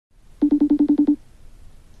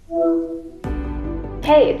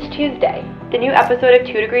Hey, it's Tuesday. The new episode of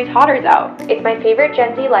 2 Degrees Hotter's out. It's my favorite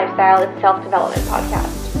Gen Z lifestyle and self-development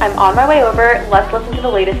podcast. I'm on my way over. Let's listen to the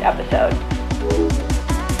latest episode.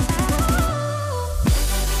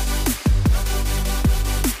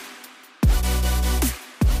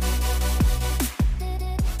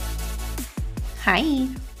 Hi.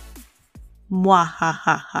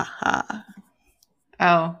 Mwahahaha.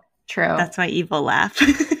 Oh, true. That's my evil laugh.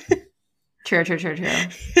 True.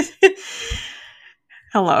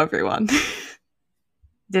 Hello, everyone.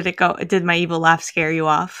 Did my evil laugh scare you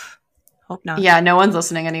off? Hope not. Yeah, no one's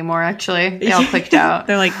listening anymore, actually. They all clicked out.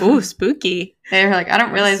 They're like, ooh, spooky. They're like, I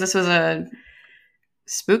don't realize this was a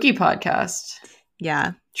spooky podcast.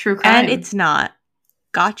 Yeah. True crime. And it's not.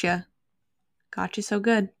 Gotcha so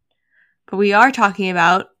good. But we are talking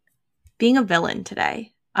about being a villain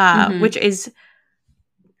today, which is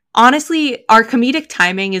honestly, our comedic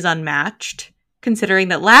timing is unmatched, considering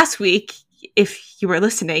that last week, if you were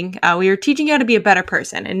listening, we were teaching you how to be a better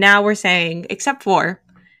person. And now we're saying, except for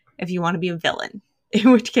if you want to be a villain,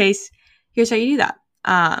 in which case, here's how you do that.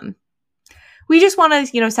 We just want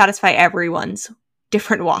to, satisfy everyone's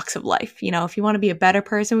different walks of life. If you want to be a better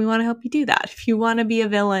person, we want to help you do that. If you want to be a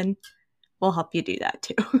villain, we'll help you do that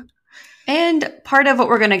too. And part of what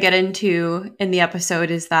we're going to get into in the episode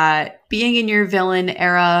is that being in your villain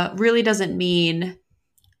era really doesn't mean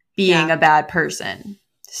being a bad person.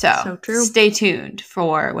 So true. Stay tuned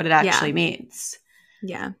for what it actually means.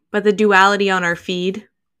 Yeah. But the duality on our feed,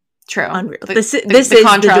 true. Unreal. This is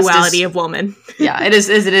the duality of woman. Yeah, it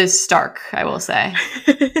is stark, I will say.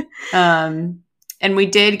 And we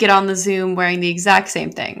did get on the Zoom wearing the exact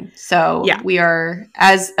same thing. So we are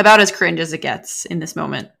about as cringe as it gets in this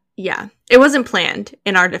moment. Yeah. It wasn't planned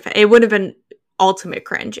in our defense. It would have been ultimate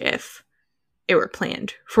cringe if it were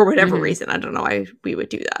planned for whatever reason. I don't know why we would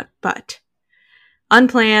do that. But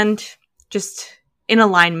unplanned, just in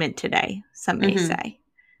alignment today, some may say.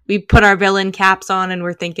 We put our villain caps on and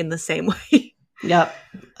we're thinking the same way. Yep.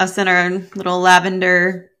 Us in our little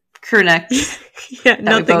lavender crew necks. Yeah,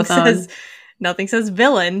 nothing says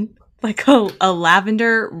villain like a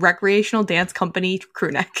lavender recreational dance company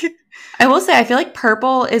crew neck. I will say, I feel like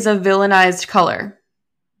purple is a villainized color.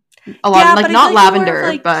 A lot, like not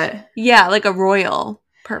lavender, but yeah, like a royal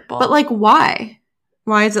purple. But like, why?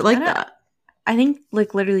 Why is it like that? I think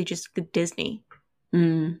like literally just the Disney.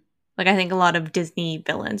 Like I think a lot of Disney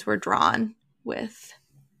villains were drawn with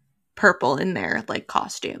purple in their like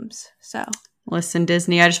costumes. So listen,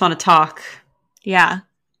 Disney, I just want to talk. Yeah,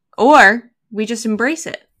 or we just embrace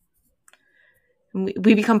it.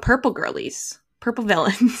 We become purple girlies, purple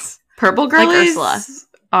villains. Purple girlies like Ursula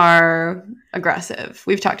are aggressive.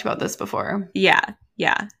 We've talked about this before. Yeah.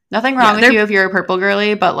 Nothing wrong with you if you're a purple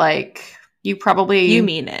girly, but like you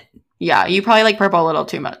mean it. Yeah, you probably like purple a little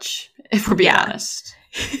too much, if we're being honest.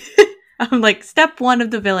 I'm like, step one of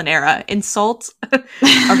the villain era: insult a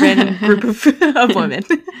random group of women.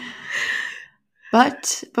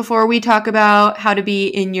 But before we talk about how to be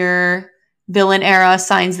in your villain era,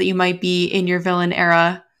 signs that you might be in your villain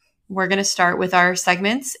era, we're going to start with our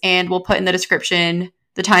segments, and we'll put in the description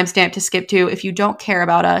the timestamp to skip to if you don't care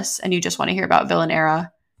about us and you just want to hear about villain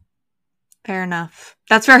era. Fair enough.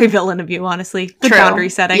 That's very villain of you, honestly. Good boundary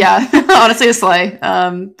setting. Yeah, honestly a slay.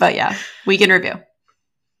 But yeah, week in review.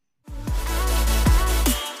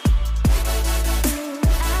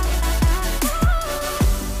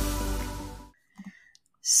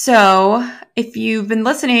 So if you've been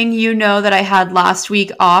listening, you know that I had last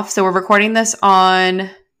week off. So we're recording this on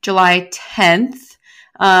July 10th.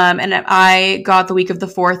 And I got the week of the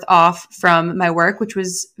 4th off from my work, which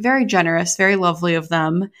was very generous, very lovely of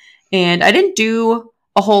them. And I didn't do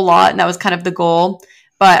a whole lot, and that was kind of the goal.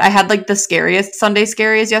 But I had like the Sunday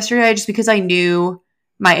scaries yesterday, just because I knew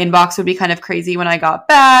my inbox would be kind of crazy when I got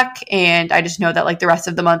back. And I just know that like the rest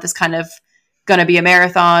of the month is kind of going to be a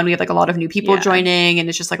marathon. We have like a lot of new people joining, and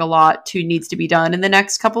it's just like a lot needs to be done in the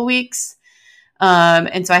next couple weeks.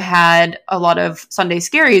 And so I had a lot of Sunday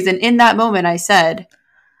scaries. And in that moment, I said,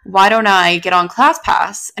 why don't I get on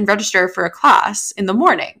ClassPass and register for a class in the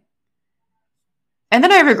morning? And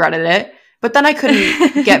then I regretted it, but then I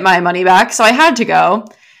couldn't get my money back. So I had to go.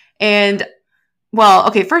 And well,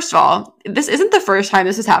 okay, first of all, this isn't the first time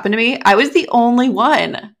this has happened to me. I was the only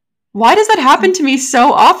one. Why does that happen to me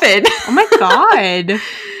so often? Oh my God.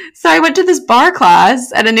 So I went to this bar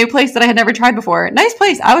class at a new place that I had never tried before. Nice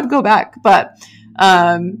place. I would go back. But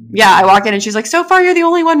I walk in and she's like, so far you're the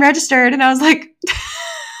only one registered. And I was like,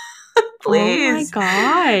 please. Oh my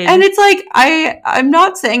God. And it's like, I'm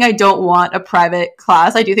not saying I don't want a private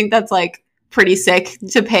class. I do think that's like pretty sick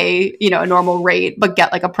to pay, a normal rate, but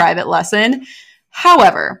get like a private lesson.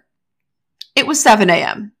 However, it was 7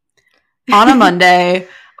 a.m. on a Monday.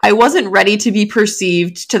 I wasn't ready to be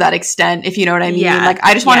perceived to that extent, if you know what I mean. Yeah. Like,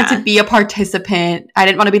 I just wanted to be a participant. I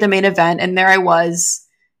didn't want to be the main event. And there I was,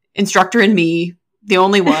 instructor and me, the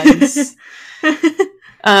only ones.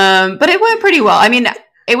 But it went pretty well. I mean,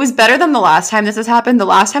 it was better than the last time this has happened. The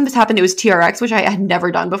last time this happened, it was TRX, which I had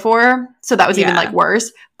never done before. So that was even like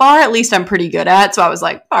worse. Bar, at least I'm pretty good at. So I was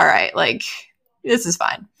like, all right, like, this is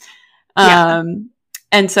fine.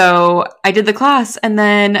 And so I did the class, and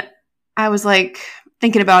then I was like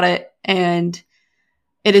thinking about it, and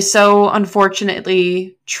it is so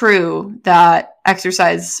unfortunately true that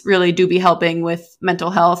exercise really do be helping with mental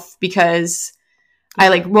health, because I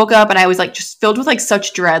like woke up and I was like just filled with like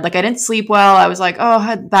such dread. Like I didn't sleep well. I was like,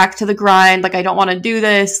 oh, back to the grind. Like I don't want to do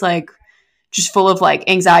this. Like just full of like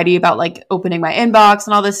anxiety about like opening my inbox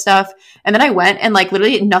and all this stuff. And then I went, and like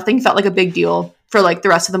literally nothing felt like a big deal for like the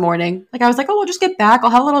rest of the morning. Like I was like, oh, I'll just get back. I'll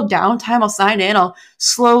have a little downtime. I'll sign in. I'll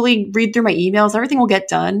slowly read through my emails. Everything will get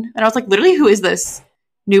done. And I was like, literally, who is this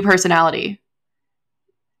new personality?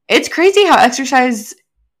 It's crazy how exercise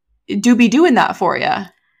do be doing that for you.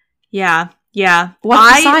 Yeah. Yeah.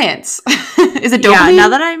 What's the science? Is it dopamine? Yeah, now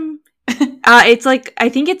that I'm it's like, I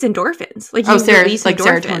think it's endorphins. Like you release like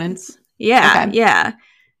serotonin. Yeah. Okay. Yeah.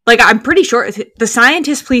 Like I'm pretty sure the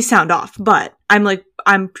scientists please sound off, but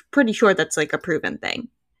I'm pretty sure that's like a proven thing.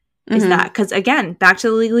 Is that, because again, back to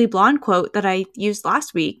the Legally Blonde quote that I used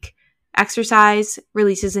last week, exercise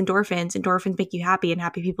releases endorphins. Endorphins make you happy, and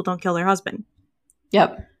happy people don't kill their husband.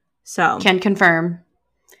 Yep. So can confirm.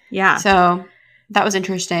 Yeah. So that was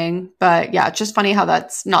interesting. But yeah, it's just funny how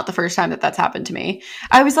that's not the first time that that's happened to me.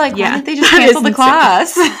 I was like, why didn't they just cancel the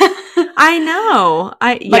class? I know.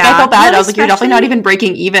 I felt bad. I was like, you're definitely not even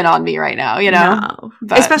breaking even on me right now, you know? No.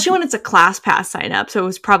 But especially when it's a class pass sign up. So it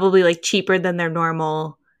was probably like cheaper than their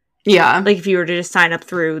normal. Yeah. Like if you were to just sign up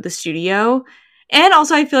through the studio. And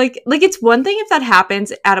also I feel like it's one thing if that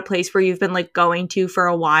happens at a place where you've been like going to for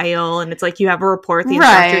a while, and it's like you have a report the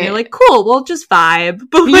instructor and you're like, cool, we'll just vibe.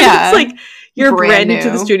 But when it's like you're brand new to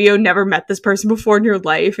the studio, never met this person before in your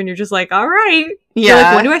life, and you're just like, all right. Yeah. You're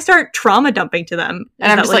like, when do I start trauma dumping to them?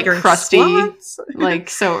 And I'm just like crusty. Like,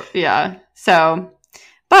 so, yeah. So,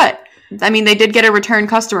 but I mean, they did get a return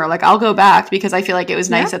customer. Like, I'll go back because I feel like it was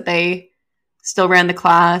nice that they still ran the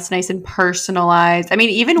class nice and personalized. I mean,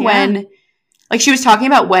 even when, like, she was talking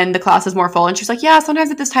about when the class is more full, and she's like, yeah,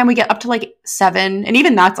 sometimes at this time we get up to like 7. And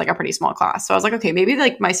even that's like a pretty small class. So I was like, okay, maybe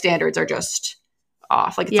like my standards are just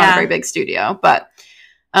off. Like, it's not a very big studio. But,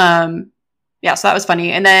 yeah, so that was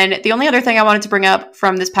funny. And then the only other thing I wanted to bring up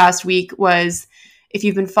from this past week was, if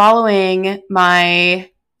you've been following my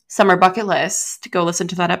summer bucket list, go listen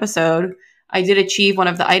to that episode. I did achieve one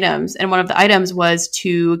of the items, and one of the items was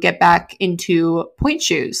to get back into point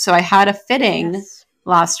shoes. So I had a fitting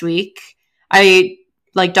last week. I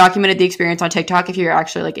like documented the experience on TikTok if you're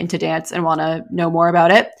actually like into dance and want to know more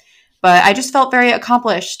about it. But I just felt very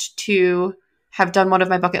accomplished to have done one of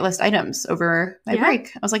my bucket list items over my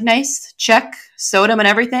break. I was like, nice, check, sewed them and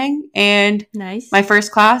everything. And my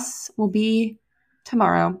first class will be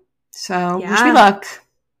tomorrow. So wish me luck.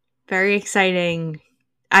 Very exciting.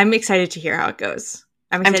 I'm excited to hear how it goes.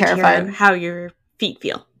 I'm terrified to hear how your feet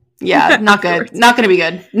feel. Yeah, not good. Not going to be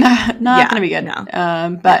good. Not going to be good.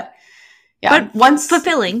 No. But yeah, but once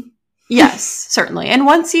fulfilling. Yes, certainly. And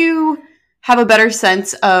once you have a better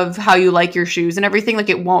sense of how you like your shoes and everything, like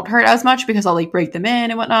it won't hurt as much because I'll like break them in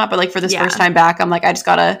and whatnot. But like for this first time back, I'm like, I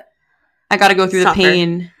gotta go through the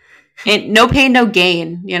pain. And no pain, no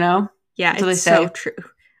gain, you know? Yeah, it's so true.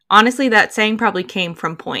 Honestly, that saying probably came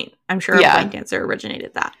from Point. I'm sure a Point dancer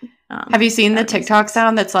originated that. Have you seen the TikTok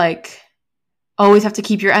sound that's like, always have to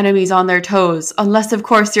keep your enemies on their toes, unless, of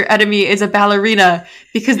course, your enemy is a ballerina,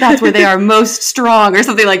 because that's where they are most strong, or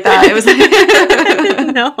something like that. It was like,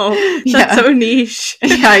 no, that's so niche.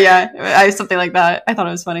 Yeah. Something like that. I thought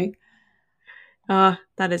it was funny. That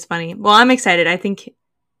is funny. Well, I'm excited. I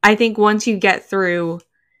think once you get through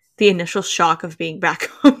the initial shock of being back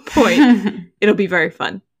on Point, it'll be very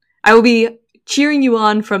fun. I will be cheering you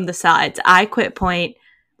on from the sides. I quit Point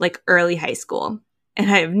like early high school,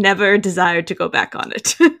 and I have never desired to go back on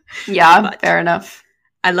it. Yeah, fair enough.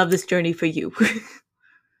 I love this journey for you.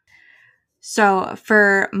 So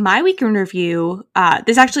for my week in review,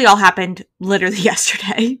 this actually all happened literally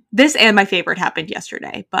yesterday. This and my favorite happened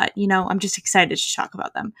yesterday, but I'm just excited to talk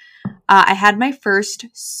about them. I had my first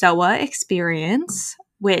SOA experience,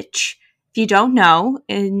 which, if you don't know,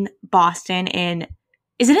 in Boston,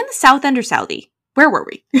 is it in the South End or Southie? Where were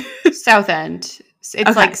we? South End.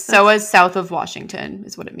 It's like SOA's south of Washington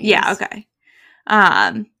is what it means. Yeah, okay.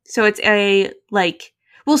 So it's a like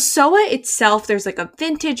Well, SOA itself, there's like a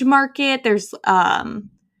vintage market. There's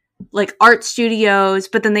like art studios,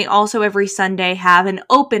 but then they also every Sunday have an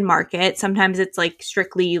open market. Sometimes it's like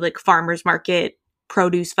strictly like farmers market,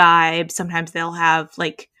 produce vibes. Sometimes they'll have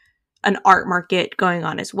like an art market going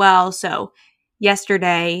on as well. So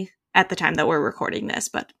yesterday, at the time that we're recording this,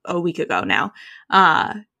 but a week ago now,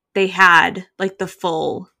 they had like the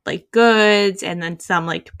full like goods and then some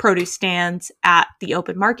like produce stands at the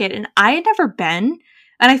open market. And I had never been.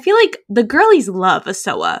 And I feel like the girlies love a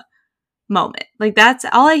SOA moment. Like that's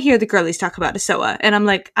all I hear the girlies talk about is SOA. And I'm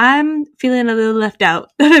like, I'm feeling a little left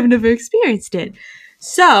out that I've never experienced it.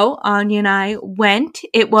 So Anya and I went.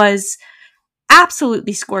 It was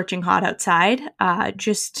absolutely scorching hot outside.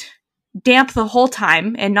 Just damp the whole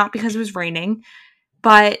time, and not because it was raining,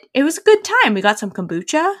 but it was a good time. We got some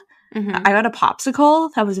kombucha. Mm-hmm. I got a popsicle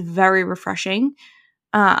that was very refreshing.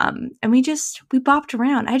 And we bopped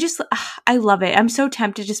around. I love it. I'm so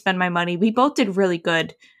tempted to spend my money. We both did really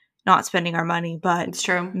good not spending our money, but It's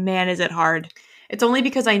true. Man, is it hard. It's only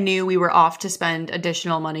because I knew we were off to spend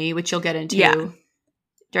additional money, which you'll get into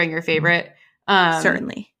during your favorite.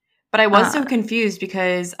 Certainly. But I was so confused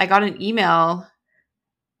because I got an email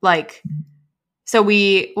like, so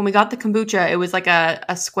when we got the kombucha, it was like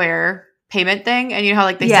a Square payment thing. And you know how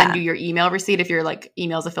like they send you your email receipt if your like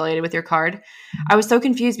email's affiliated with your card. I was so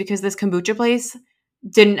confused because this kombucha place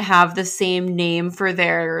didn't have the same name for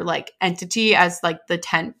their like entity as like the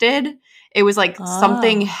tent did. It was like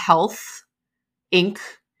something Health Inc.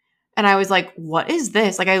 And I was like, what is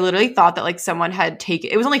this? Like I literally thought that like someone had taken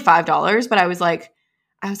it was only $5, but I was like,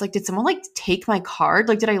 did someone like take my card?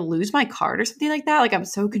 Like, did I lose my card or something like that? Like, I'm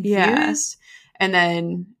so confused. Yeah. And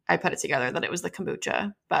then I put it together that it was the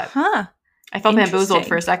kombucha. But I felt Interesting. bamboozled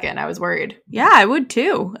for a second. I was worried. Yeah, I would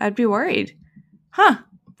too. I'd be worried.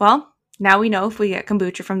 Well, now we know if we get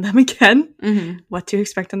kombucha from them again, what to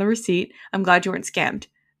expect on the receipt. I'm glad you weren't scammed.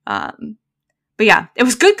 But yeah, it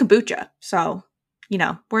was good kombucha. So,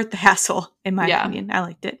 worth the hassle, in my opinion. I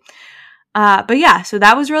liked it. But yeah, so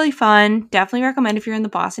that was really fun. Definitely recommend if you're in the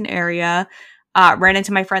Boston area. Ran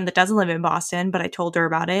into my friend that doesn't live in Boston, but I told her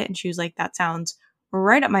about it and she was like, that sounds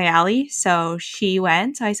right up my alley. So she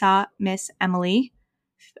went. I saw Miss Emily,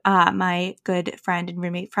 my good friend and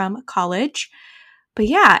roommate from college. But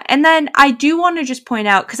yeah, and then I do want to just point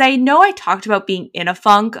out, because I know I talked about being in a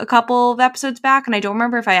funk a couple of episodes back, and I don't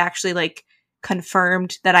remember if I actually like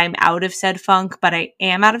confirmed that I'm out of said funk, but I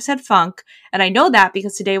am out of said funk. And I know that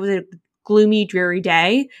because today was a gloomy, dreary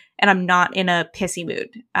day, and I'm not in a pissy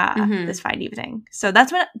mood this fine evening. So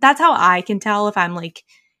that's how I can tell if I'm like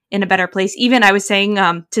in a better place. Even I was saying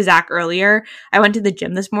to Zach earlier, I went to the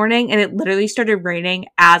gym this morning and it literally started raining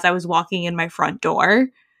as I was walking in my front door.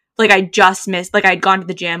 Like I just missed, like I'd gone to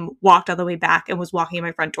the gym, walked all the way back and was walking in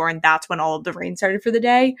my front door, and that's when all of the rain started for the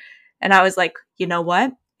day. And I was like, you know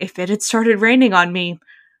what? If it had started raining on me,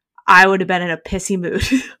 I would have been in a pissy mood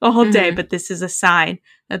all day, but this is a sign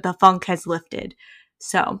that the funk has lifted.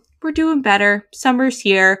 So we're doing better. Summer's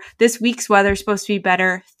here. This week's weather's supposed to be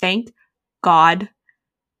better. Thank God.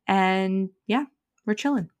 And yeah, we're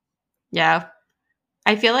chilling. Yeah.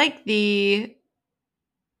 I feel like today's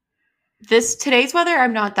weather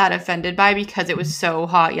I'm not that offended by because it was so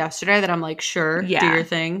hot yesterday that I'm like, sure, do your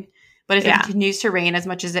thing. But if it continues to rain as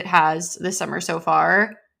much as it has this summer so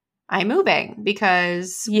far, I'm moving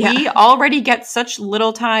because we already get such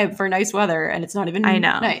little time for nice weather and it's not even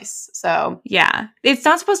nice. So yeah, it's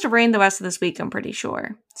not supposed to rain the rest of this week, I'm pretty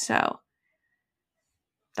sure. So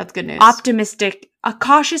that's good news. Optimistic,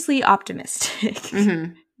 cautiously optimistic,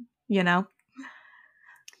 you know?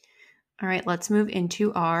 All right, let's move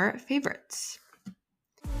into our favorites.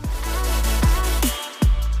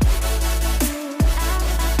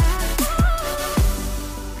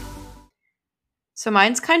 So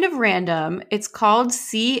mine's kind of random. It's called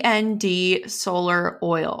CND Solar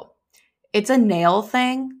Oil. It's a nail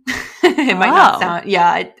thing. It might not sound,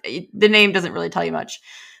 the name doesn't really tell you much.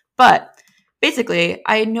 But basically,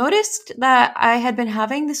 I noticed that I had been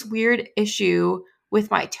having this weird issue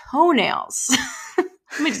with my toenails.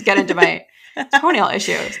 Let me just get into my toenail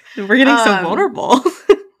issues. We're getting so vulnerable.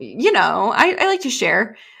 I like to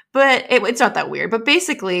share, but it's not that weird. But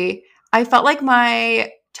basically, I felt like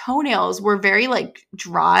my toenails were very like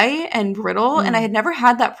dry and brittle, and I had never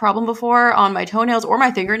had that problem before on my toenails or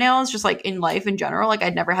my fingernails, just like in life in general. Like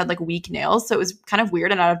I'd never had like weak nails, so it was kind of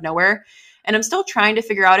weird and out of nowhere. And I'm still trying to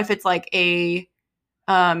figure out if it's like a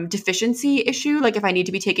deficiency issue, like if I need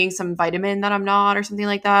to be taking some vitamin that I'm not or something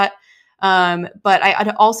like that. But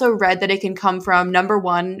I'd also read that it can come from, number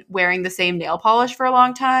one, wearing the same nail polish for a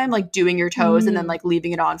long time, like doing your toes and then like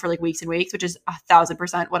leaving it on for like weeks and weeks, which is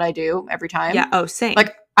 1,000% what I do every time. Yeah. Oh, same.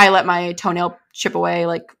 Like I let my toenail chip away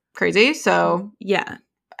like crazy. So yeah.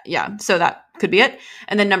 So that could be it.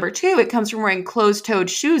 And then number two, it comes from wearing closed-toed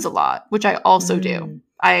shoes a lot, which I also do.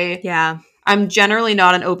 I'm generally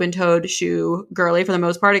not an open-toed shoe girly for the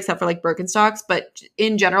most part, except for like Birkenstocks. But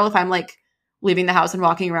in general, if I'm like leaving the house and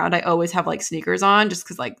walking around, I always have like sneakers on just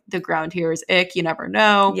because like the ground here is ick. You never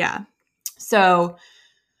know. Yeah. So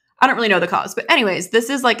I don't really know the cause. But anyways, this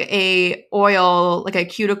is like a oil, like a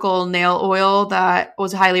cuticle nail oil that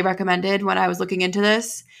was highly recommended when I was looking into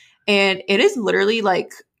this. And it is literally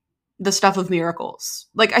like the stuff of miracles.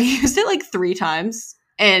 Like I used it like 3 times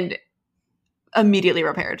and immediately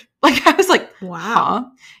repaired. Like I was like, wow. Huh?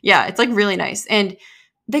 Yeah, it's like really nice. And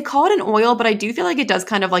they call it an oil, but I do feel like it does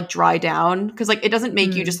kind of like dry down because like it doesn't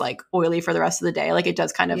make you just like oily for the rest of the day. Like it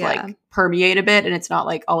does kind of like permeate a bit and it's not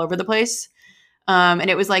like all over the place. And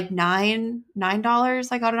it was like $9.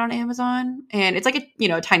 I got it on Amazon and it's like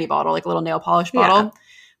a tiny bottle, like a little nail polish bottle. Yeah.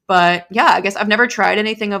 But yeah, I guess I've never tried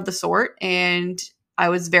anything of the sort and I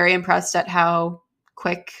was very impressed at how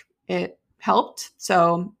quick it helped.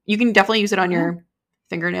 So you can definitely use it on your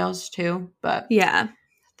fingernails too. But yeah,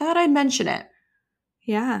 thought I'd mention it.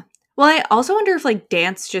 Yeah. Well, I also wonder if like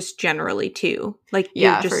dance just generally too. Like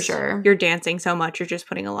for sure. You're dancing so much, you're just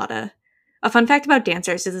putting a lot of. A fun fact about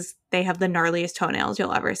dancers is they have the gnarliest toenails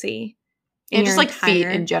you'll ever see. And just like feet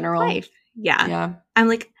in general. Life. Yeah. Yeah. I'm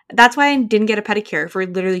like, that's why I didn't get a pedicure for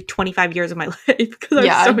literally 25 years of my life because I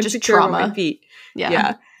was so insecure about my feet.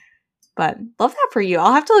 Yeah. But love that for you.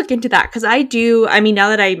 I'll have to look into that because I mean, now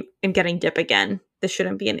that I am getting dip again, this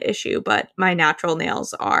shouldn't be an issue, but my natural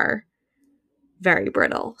nails are very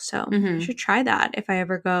brittle. So I should try that if I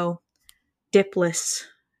ever go dipless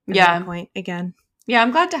at that point again. Yeah,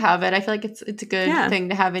 I'm glad to have it. I feel like it's a good thing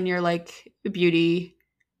to have in your like beauty,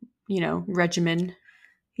 regimen.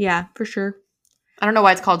 Yeah, for sure. I don't know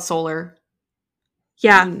why it's called solar.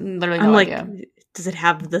 Yeah. Literally no idea. Does it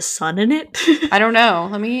have the sun in it? I don't know.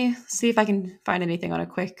 Let me see if I can find anything on a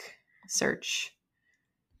quick search.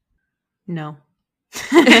 No.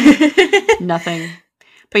 Nothing.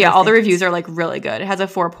 But yeah, all the reviews are like really good. It has a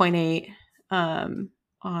 4.8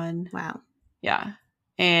 on Wow. Yeah.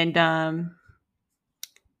 And it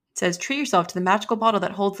says treat yourself to the magical bottle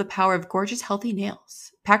that holds the power of gorgeous healthy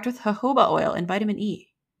nails, packed with jojoba oil and vitamin E.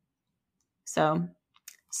 So,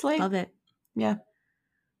 slay. Love it. Yeah.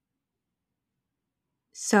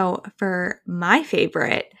 So for my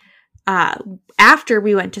favorite, after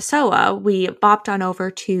we went to SOA, we bopped on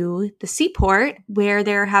over to the Seaport where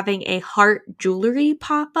they're having a heart jewelry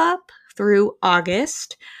pop-up through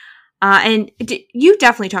August. And you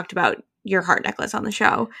definitely talked about your heart necklace on the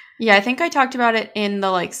show. Yeah, I think I talked about it in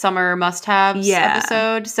the like summer must-haves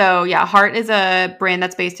episode. So yeah, Heart is a brand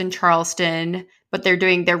that's based in Charleston, but they're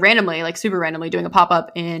randomly, like super randomly doing a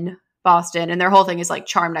pop-up in Boston. And their whole thing is like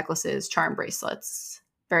charm necklaces, charm bracelets.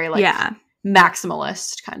 Very like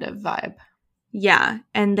maximalist kind of vibe. Yeah,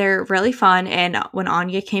 and they're really fun. And when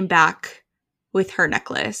Anya came back with her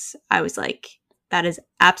necklace, I was like, that is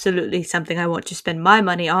absolutely something I want to spend my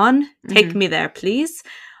money on. Take me there, please.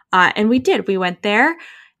 And we did. We went there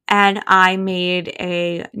and I made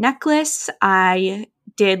a necklace. I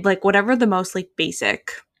did like whatever the most like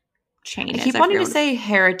basic chain is. I keep wanting to say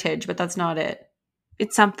heritage, but that's not it.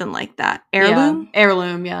 It's something like that. Heirloom? Yeah.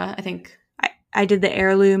 Heirloom, yeah, I think. I did the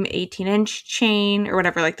heirloom 18-inch chain or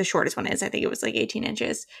whatever like the shortest one is. I think it was like 18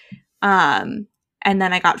 inches. And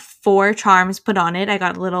then I got 4 charms put on it. I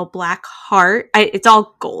got a little black heart. It's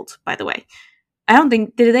all gold, by the way. I don't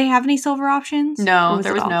think, did they have any silver options? No,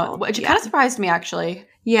 there was no. Which kind of surprised me, actually.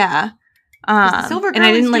 Yeah. The silver girl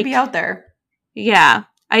used to be out there. Yeah.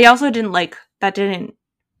 I also didn't like, that didn't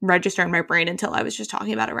register in my brain until I was just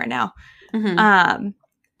talking about it right now.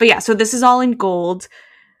 But yeah, so this is all in gold.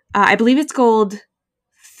 I believe it's gold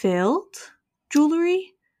filled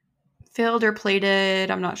jewelry. Filled or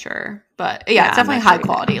plated, I'm not sure. But yeah, it's definitely high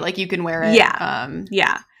quality. Like you can wear it. Yeah.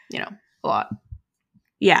 A lot.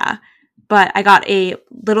 Yeah. But I got a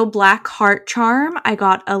little black heart charm. I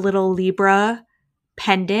got a little Libra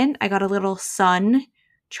pendant. I got a little sun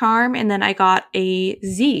charm. And then I got a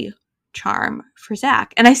Z charm for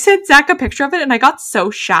Zach. And I sent Zach a picture of it and I got so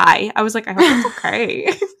shy. I was like, I hope it's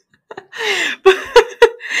okay.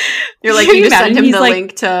 You're like, you just sent him the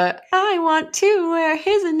link to, I want to wear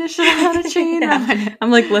his initial on a chain. I'm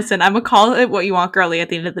like, listen, I'm going to call it what you want, girly, at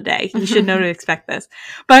the end of the day. You should know to expect this.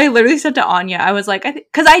 But I literally said to Anya, I was like,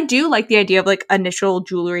 because I do like the idea of like initial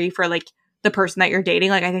jewelry for like the person that you're dating.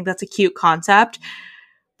 Like, I think that's a cute concept.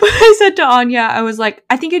 But I said to Anya, I was like,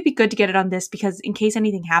 I think it'd be good to get it on this because in case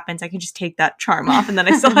anything happens, I can just take that charm off and then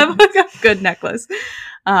I still have like a good necklace.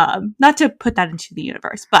 Not to put that into the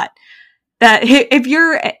universe, but that if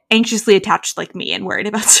you're anxiously attached like me and worried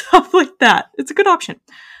about stuff like that, it's a good option.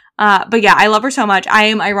 But yeah, I love her so much. I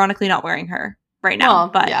am ironically not wearing her right now. Well,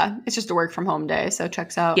 but yeah, it's just a work from home day, so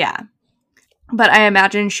checks out. Yeah. But I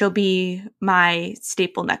imagine she'll be my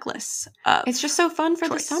staple necklace. It's just so fun for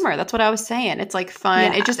choice. the summer. That's what I was saying. It's like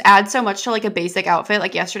fun. Yeah. It just adds so much to like a basic outfit.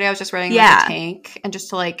 Like yesterday I was just wearing like a tank, and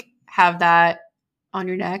just to like have that on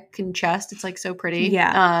your neck and chest, it's like so pretty.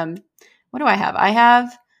 Yeah. What do I have? I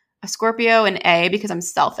have a Scorpio, an A because I'm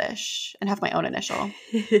selfish and have my own initial.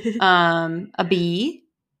 A B,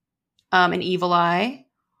 an evil eye.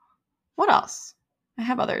 What else? I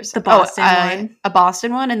have others. The Boston one. A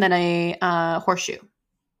Boston one, and then a horseshoe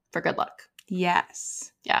for good luck.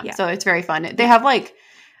 Yes. Yeah. So it's very fun. They have like,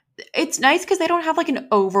 it's nice because they don't have like an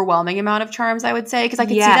overwhelming amount of charms, I would say. Because I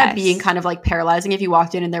could see that being kind of like paralyzing if you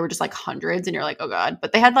walked in and there were just like hundreds and you're like, oh God.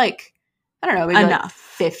 But they had like, I don't know, maybe enough. like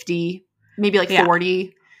 50, maybe like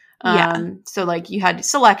 40. So like you had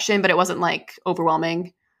selection, but it wasn't like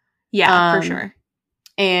overwhelming. Yeah, for sure.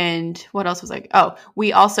 And what else was like? Oh,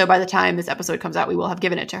 we also, by the time this episode comes out, we will have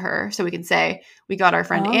given it to her. So we can say we got our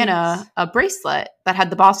friend Anna a bracelet that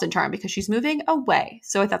had the Boston charm because she's moving away.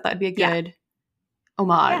 So I thought that'd be a good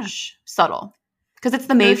homage. Subtle. Because it's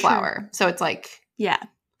the Mayflower. Sure. So it's like,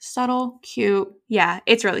 subtle, cute. Yeah,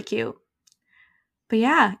 it's really cute. But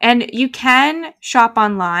yeah, and you can shop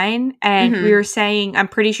online. And we were saying, I'm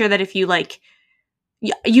pretty sure that if you like,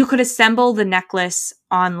 you could assemble the necklace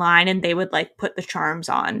online and they would like put the charms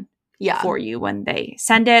on for you when they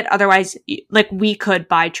send it. Otherwise, like we could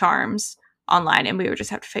buy charms online and we would just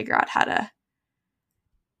have to figure out how to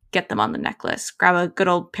get them on the necklace. Grab a good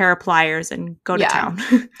old pair of pliers and go to town.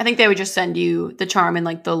 I think they would just send you the charm in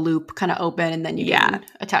like the loop kind of open and then you can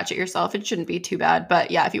attach it yourself. It shouldn't be too bad. But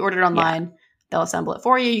yeah, if you order it online, they'll assemble it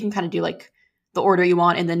for you. You can kind of do like the order you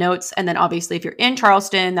want in the notes. And then obviously if you're in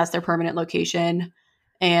Charleston, that's their permanent location.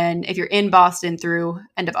 And if you're in Boston through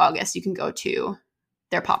end of August, you can go to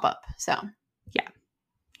their pop-up. So,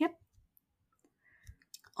 Yep.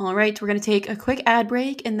 All right. We're going to take a quick ad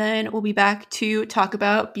break, and then we'll be back to talk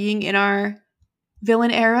about being in our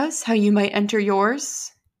villain eras, how you might enter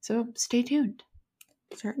yours. So stay tuned.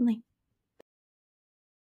 Certainly.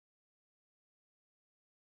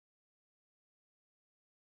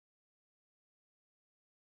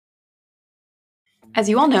 As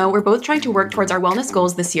you all know, we're both trying to work towards our wellness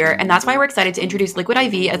goals this year, and that's why we're excited to introduce Liquid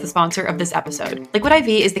IV as the sponsor of this episode. Liquid IV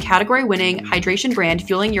is the category-winning hydration brand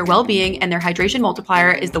fueling your well-being, and their hydration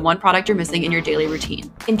multiplier is the one product you're missing in your daily routine.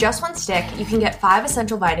 In just one stick, you can get 5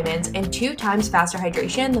 essential vitamins and 2 times faster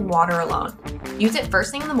hydration than water alone. Use it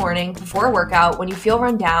first thing in the morning, before a workout, when you feel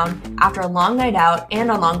run down, after a long night out, and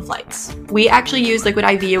on long flights. We actually used Liquid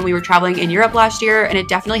IV when we were traveling in Europe last year, and it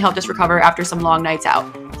definitely helped us recover after some long nights out.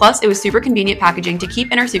 Plus, it was super convenient packaging to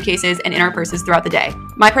keep in our suitcases and in our purses throughout the day.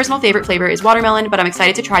 My personal favorite flavor is watermelon, but I'm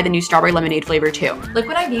excited to try the new strawberry lemonade flavor too.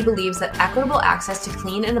 Liquid IV believes that equitable access to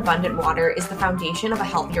clean and abundant water is the foundation of a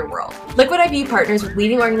healthier world. Liquid IV partners with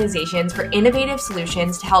leading organizations for innovative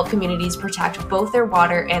solutions to help communities protect both their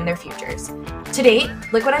water and their futures. To date,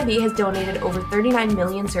 Liquid IV has donated over 39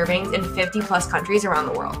 million servings in 50 plus countries around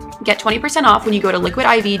the world. Get 20% off when you go to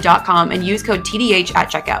liquidiv.com and use code TDH at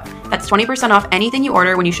checkout. That's 20% off anything you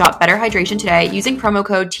order when you shop Better Hydration today using promo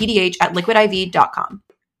code TDH at liquidiv.com.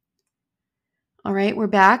 All right, we're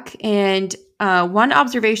back. And one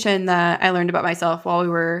observation that I learned about myself while we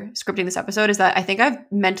were scripting this episode is that I think I've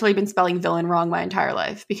mentally been spelling villain wrong my entire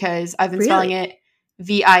life because I've been spelling it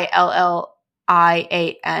Villian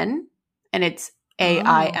and it's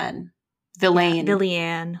AIN. Villain.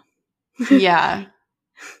 Villian. Yeah.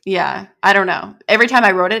 Yeah. I don't know. Every time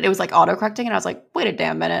I wrote it, it was like autocorrecting and I was like, wait a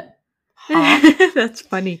damn minute. Huh? That's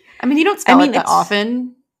funny. I mean, you don't spell it that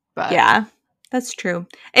often, but yeah, that's true.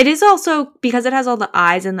 It is also because it has all the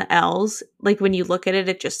I's and the L's. Like when you look at it,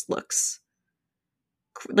 it just looks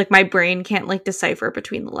like my brain can't like decipher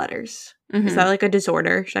between the letters. Mm-hmm. Is that like a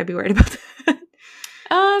disorder? Should I be worried about that?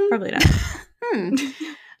 Probably not.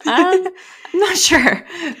 I'm not sure.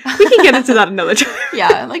 We can get into that another time.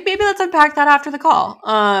 Yeah, like maybe let's unpack that after the call.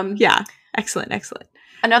 Yeah, excellent.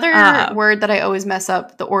 Another word that I always mess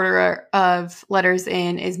up the order of letters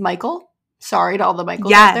in is Michael. Sorry to all the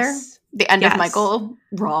Michaels out there. The end of Michael,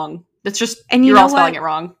 wrong. That's just, and you're all spelling it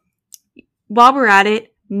wrong. While we're at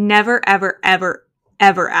it, never, ever, ever,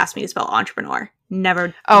 ever ask me to spell entrepreneur. Never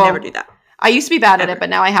do that. I used to be bad at it, but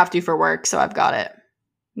now I have to for work, so I've got it.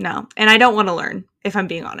 No, and I don't want to learn, if I'm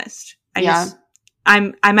being honest. I just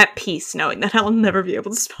I'm at peace knowing that I'll never be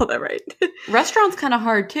able to spell that right. Restaurant's kind of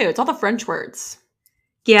hard too. It's all the French words.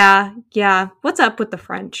 Yeah. What's up with the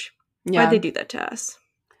French? Yeah. Why'd they do that to us?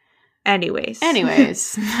 Anyways.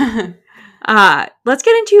 Let's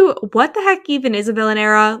get into what the heck even is a villain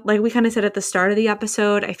era. Like we kind of said at the start of the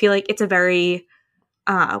episode, I feel like it's a very,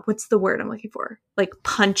 what's the word I'm looking for? Like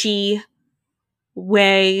punchy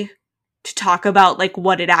way to talk about like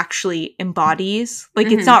what it actually embodies.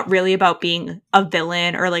 Like it's not really about being a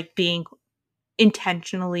villain or like being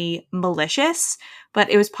intentionally malicious, but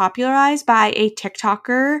it was popularized by a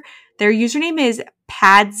TikToker. Their username is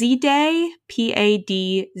Padzdey,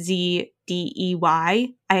 Padzdey.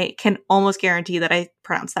 I can almost guarantee that I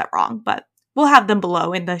pronounced that wrong, but we'll have them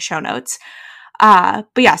below in the show notes. But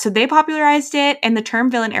yeah, so they popularized it, and the term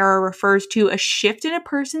villain era refers to a shift in a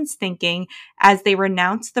person's thinking as they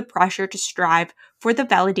renounce the pressure to strive for the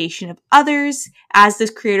validation of others. As this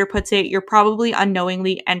creator puts it, you're probably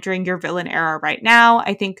unknowingly entering your villain era right now.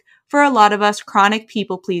 I think for a lot of us chronic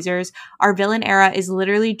people pleasers, our villain era is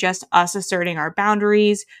literally just us asserting our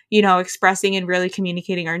boundaries, expressing and really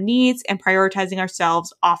communicating our needs and prioritizing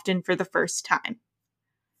ourselves often for the first time.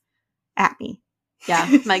 At me. Yeah,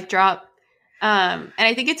 mic drop. And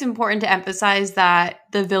I think it's important to emphasize that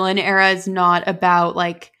the villain era is not about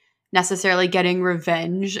like necessarily getting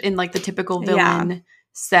revenge in like the typical villain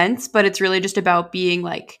sense, but it's really just about being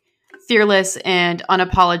like fearless and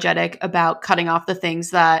unapologetic about cutting off the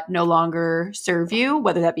things that no longer serve you,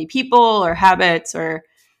 whether that be people or habits or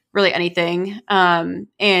really anything.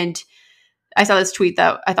 And I saw this tweet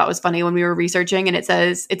that I thought was funny when we were researching, and it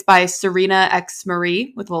says it's by Serena X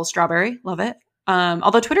Marie with a little strawberry. Love it.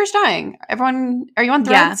 Although Twitter's dying. Everyone, are you on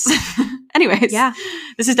Threads? Yeah. Anyways,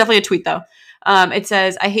 this is definitely a tweet though. It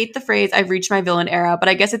says, I hate the phrase, I've reached my villain era, but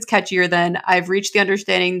I guess it's catchier than I've reached the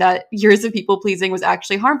understanding that years of people pleasing was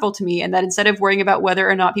actually harmful to me, and that instead of worrying about whether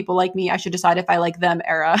or not people like me, I should decide if I like them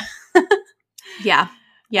era. Yeah.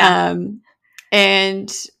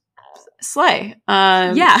 And slay.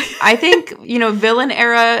 I think, villain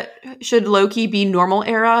era should low-key be normal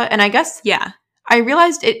era. And I guess I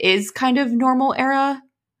realized it is kind of normal era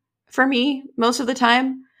for me most of the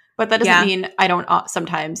time, but that doesn't mean I don't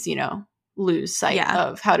sometimes, lose sight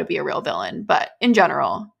of how to be a real villain. But in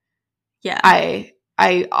general, I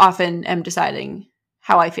often am deciding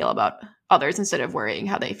how I feel about others instead of worrying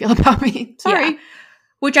how they feel about me. Sorry. Yeah.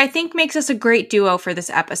 Which I think makes us a great duo for this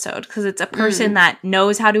episode, because it's a person that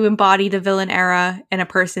knows how to embody the villain era and a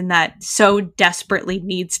person that so desperately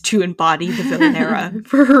needs to embody the villain era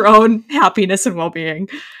for her own happiness and well-being.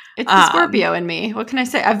 It's the Scorpio in me. What can I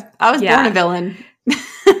say? I was born a villain.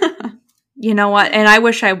 You know what? And I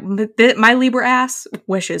wish my Libra ass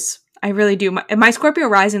wishes. I really do. My Scorpio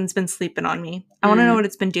rising's been sleeping on me. I want to know what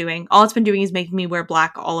it's been doing. All it's been doing is making me wear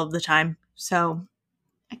black all of the time. So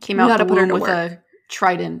I came out the womb with a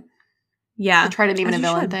trident. Yeah. Is a trident even a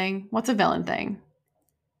villain thing? What's a villain thing?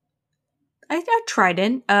 I got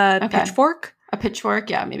trident. Pitchfork. A pitchfork?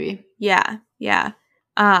 Yeah, maybe. Yeah.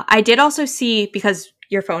 I did also see, because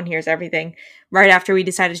your phone hears everything, right after we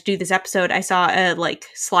decided to do this episode, I saw a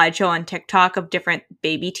slideshow on TikTok of different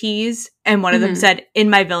baby teas, and one of them said, in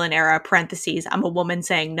my villain era, parentheses, I'm a woman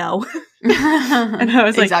saying no. And I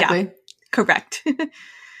was like, yeah, correct.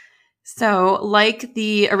 So, like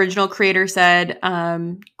the original creator said,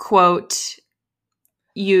 quote,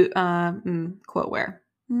 quote where?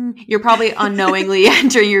 You're probably unknowingly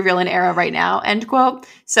entering your villain era right now, end quote.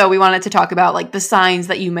 So we wanted to talk about the signs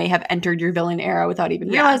that you may have entered your villain era without even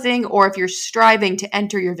realizing, or if you're striving to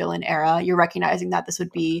enter your villain era, you're recognizing that this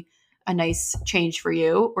would be a nice change for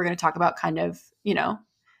you. We're going to talk about kind of,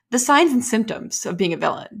 the signs and symptoms of being a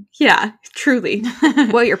villain. Yeah, truly.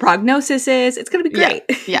 What your prognosis is. It's going to be great.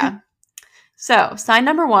 Yeah. So sign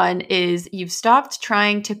number 1 is you've stopped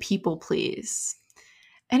trying to people please.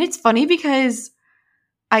 And it's funny because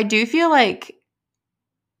I do feel like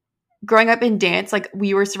growing up in dance,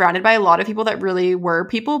 we were surrounded by a lot of people that really were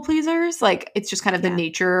people pleasers. It's just kind of the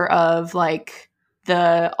nature of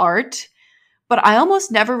the art. But I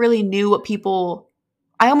almost never really knew what people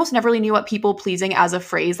pleasing as a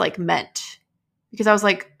phrase meant, because I was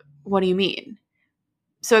like, what do you mean?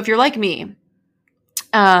 So if you're like me,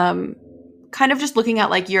 kind of just looking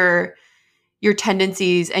at your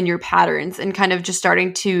tendencies and your patterns and kind of just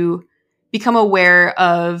starting to become aware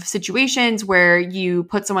of situations where you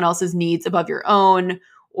put someone else's needs above your own,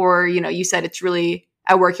 or, you said it's really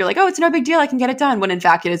at work, you're like, oh, it's no big deal, I can get it done, when in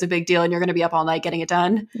fact it is a big deal and you're going to be up all night getting it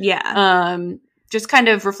done. Yeah. Just kind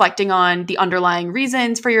of reflecting on the underlying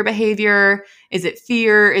reasons for your behavior. Is it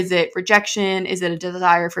fear? Is it rejection? Is it a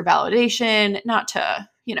desire for validation? Not to,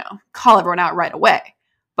 call everyone out right away,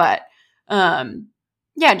 but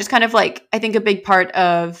Yeah, just kind of like, I think a big part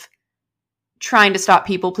of trying to stop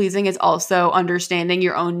people pleasing is also understanding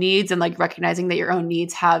your own needs and like recognizing that your own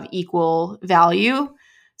needs have equal value.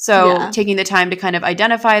 So taking the time to kind of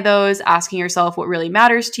identify those, asking yourself what really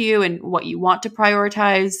matters to you and what you want to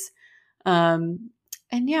prioritize. And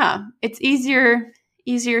yeah, it's easier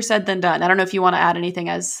said than done. I don't know if you want to add anything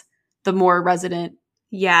as the more resident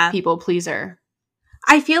people pleaser.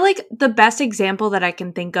 I feel like the best example that I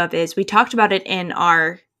can think of is we talked about it in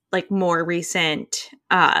our like more recent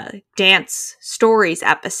dance stories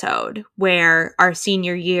episode where our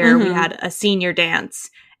senior year we had a senior dance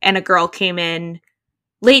and a girl came in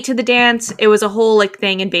late to the dance. It was a whole like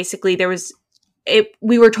thing, and basically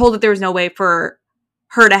we were told that there was no way for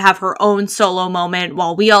her to have her own solo moment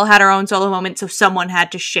while we all had our own solo moment, so someone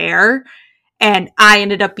had to share, and I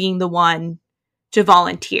ended up being the one to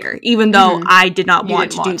volunteer, even though I did not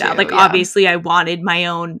want to do that. Like, obviously, I wanted my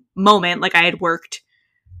own moment. Like, I had worked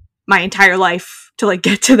my entire life to, like,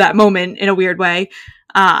 get to that moment in a weird way.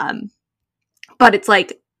 But it's,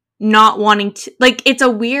 like, not wanting to... Like, it's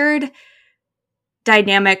a weird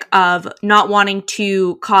dynamic of not wanting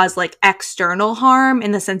to cause, like, external harm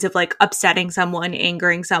in the sense of, like, upsetting someone,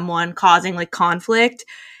 angering someone, causing, like, conflict.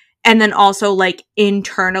 And then also, like,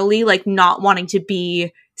 internally, like, not wanting to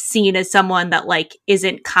be seen as someone that like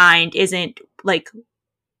isn't kind, isn't like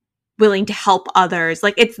willing to help others.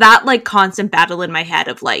 Like, it's that like constant battle in my head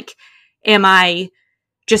of like, am I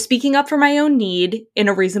just speaking up for my own need in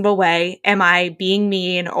a reasonable way? Am I being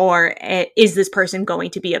mean, or is this person going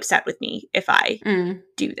to be upset with me if I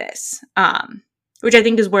do this? Which I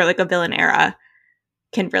think is where like a villain era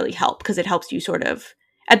can really help, because it helps you sort of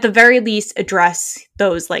at the very least address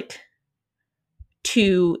those like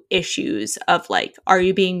two issues of like, are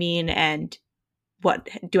you being mean, and what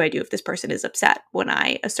do I do if this person is upset when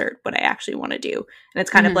I assert what I actually want to do? And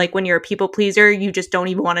it's kind of like when you're a people pleaser, you just don't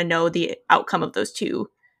even want to know the outcome of those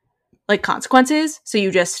two like consequences. So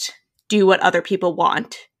you just do what other people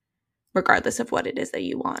want, regardless of what it is that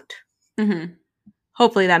you want.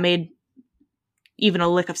 Hopefully that made even a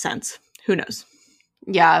lick of sense. Who knows?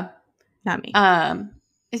 Yeah. Not me.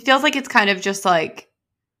 It feels like it's kind of just like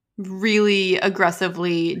really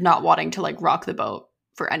aggressively not wanting to like rock the boat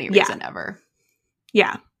for any reason ever.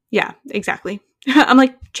 Yeah, exactly. I'm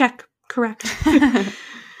like, check, correct.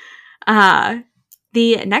 The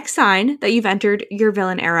next sign that you've entered your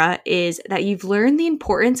villain era is that you've learned the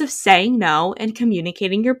importance of saying no and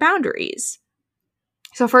communicating your boundaries.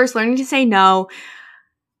 So first, learning to say no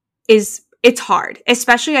it's hard,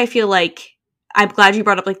 especially I feel like, I'm glad you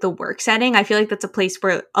brought up like the work setting. I feel like that's a place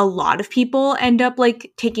where a lot of people end up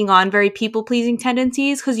like taking on very people-pleasing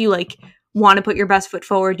tendencies, because you like want to put your best foot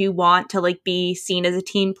forward. You want to like be seen as a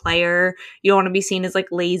team player. You don't want to be seen as like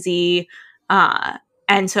lazy.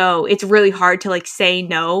 And so it's really hard to like say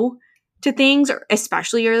no to things,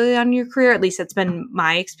 especially early on in your career. At least that's been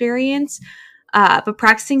my experience. But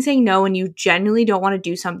practicing saying no when you genuinely don't want to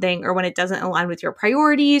do something, or when it doesn't align with your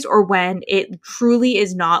priorities, or when it truly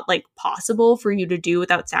is not like possible for you to do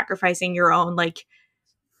without sacrificing your own like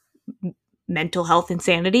mental health and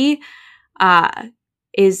sanity,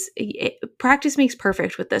 practice makes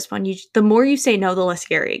perfect with this one. The more you say no, the less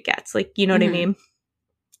scary it gets. Like, you know what I mean?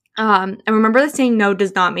 And remember that saying no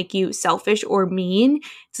does not make you selfish or mean.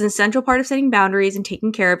 It's an essential part of setting boundaries and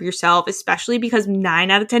taking care of yourself, especially because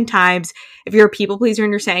 9 out of 10 times, if you're a people pleaser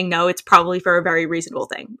and you're saying no, it's probably for a very reasonable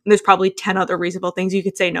thing. And there's probably 10 other reasonable things you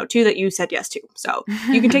could say no to that you said yes to. So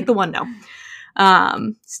you can take the one no.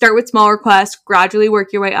 Start with small requests, gradually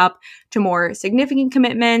work your way up to more significant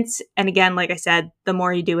commitments. And again, like I said, the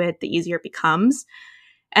more you do it, the easier it becomes.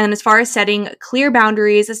 And as far as setting clear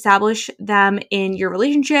boundaries, establish them in your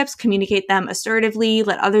relationships, communicate them assertively,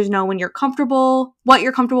 let others know when you're comfortable, what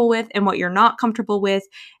you're comfortable with and what you're not comfortable with,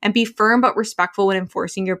 and be firm but respectful when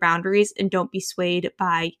enforcing your boundaries, and don't be swayed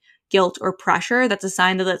by guilt or pressure. That's a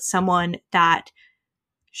sign that that's someone that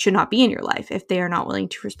should not be in your life if they are not willing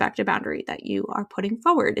to respect a boundary that you are putting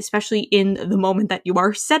forward, especially in the moment that you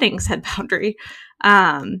are setting said boundary.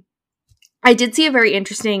 I did see a very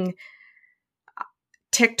interesting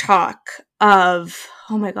TikTok of,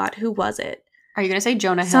 oh my God, who was it? Are you going to say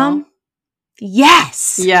Jonah Hill?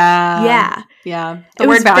 Yes. Yeah. The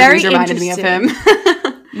word boundaries reminded me of him.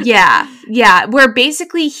 Yeah. Where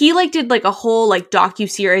basically he like did like a whole like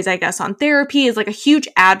docu-series, I guess, on therapy. Is like a huge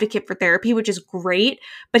advocate for therapy, which is great.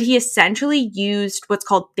 But he essentially used what's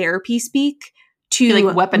called therapy speak to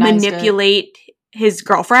like manipulate his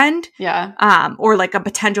girlfriend. Yeah. Or like a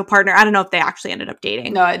potential partner. I don't know if they actually ended up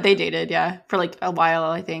dating. No, they dated, yeah. For like a while,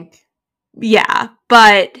 I think. Yeah.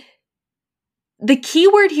 But the key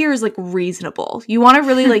word here is like reasonable. You want to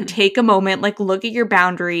really like take a moment, like look at your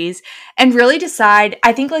boundaries and really decide.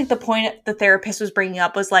 I think like the point the therapist was bringing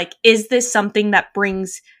up was like, is this something that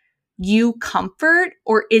brings you comfort,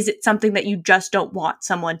 or is it something that you just don't want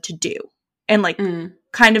someone to do? And like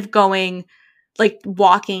kind of going, like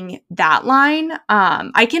walking that line.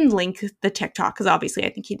 I can link the TikTok because obviously I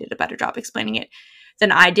think he did a better job explaining it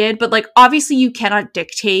than I did. But like, obviously you cannot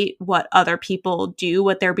dictate what other people do,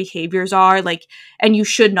 what their behaviors are, like, and you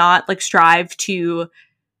should not like strive to,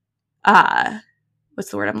 what's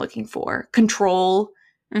the word I'm looking for? Control,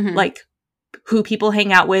 like who people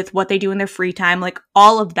hang out with, what they do in their free time, like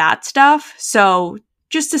all of that stuff. So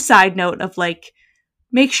just a side note of like,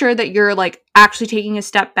 make sure that you're like actually taking a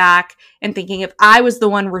step back and thinking, if I was the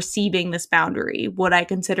one receiving this boundary, would I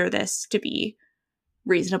consider this to be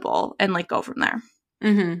reasonable, and like go from there.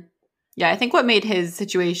 Yeah, I think what made his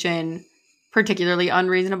situation particularly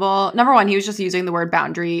unreasonable, number one, he was just using the word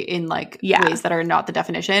boundary in like ways that are not the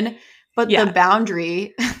definition. But the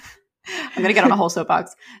boundary, I'm going to get on a whole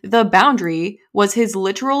soapbox. The boundary was his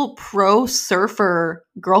literal pro surfer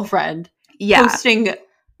girlfriend posting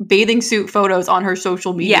bathing suit photos on her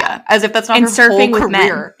social media as if that's not her surfing whole with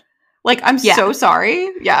career. Men. Like, I'm so sorry.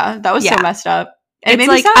 Yeah, that was so messed up. And it's it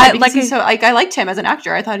made me like, sad because he's so, like, I liked him as an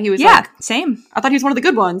actor. I thought he was same. I thought he was one of the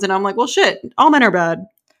good ones. And I'm like, well, shit, all men are bad.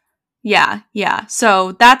 Yeah.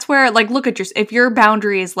 So that's where, like, look at if your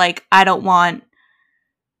boundary is like, I don't want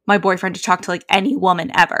my boyfriend to talk to like any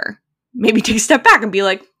woman ever, maybe take a step back and be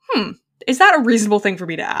like, is that a reasonable thing for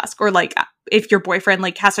me to ask? Or like, if your boyfriend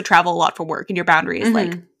like has to travel a lot for work and your boundary is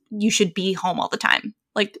like, you should be home all the time,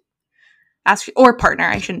 like ask, or partner,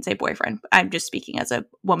 I shouldn't say boyfriend. I'm just speaking as a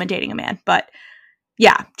woman dating a man, but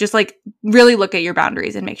yeah, just like really look at your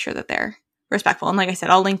boundaries and make sure that they're respectful. And like I said,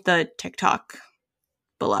 I'll link the TikTok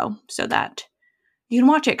below so that you can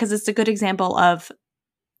watch it, because it's a good example of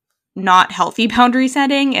not healthy boundary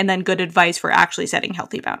setting and then good advice for actually setting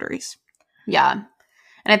healthy boundaries. Yeah.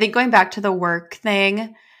 And I think going back to the work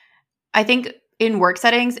thing, I think in work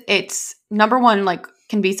settings, it's number one, like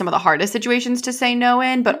can be some of the hardest situations to say no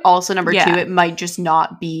in, but also number two, it might just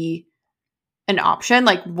not be an option.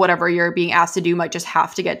 Like whatever you're being asked to do might just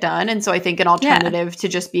have to get done. And so I think an alternative to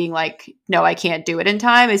just being like, no, I can't do it in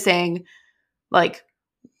time is saying like,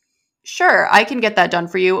 sure, I can get that done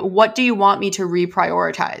for you. What do you want me to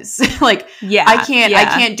reprioritize? Like, I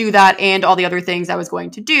can't do that and all the other things I was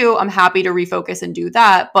going to do. I'm happy to refocus and do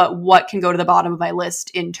that, but what can go to the bottom of my list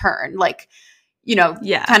in turn? Like, you know,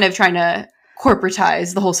 kind of trying to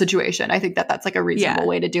corporatize the whole situation. I think that that's like a reasonable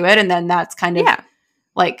way to do it. And then that's kind of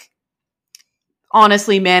like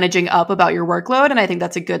honestly managing up about your workload. And I think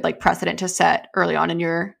that's a good like precedent to set early on in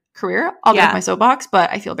your career. I'll get off my soapbox,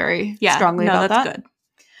 but I feel very strongly about that. Good.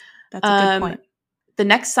 That's a good point. The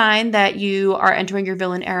next sign that you are entering your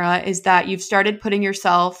villain era is that you've started putting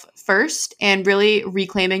yourself first and really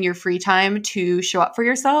reclaiming your free time to show up for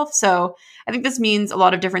yourself. So I think this means a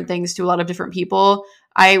lot of different things to a lot of different people.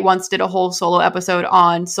 I once did a whole solo episode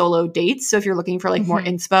on solo dates. So if you're looking for like more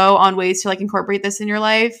inspo on ways to like incorporate this in your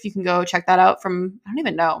life, you can go check that out from, I don't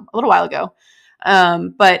even know, a little while ago.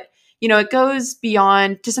 But you know, it goes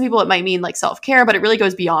beyond, to some people it might mean like self-care, but it really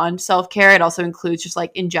goes beyond self-care. It also includes just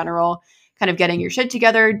like in general, kind of getting your shit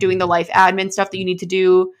together, doing the life admin stuff that you need to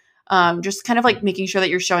do, just kind of like making sure that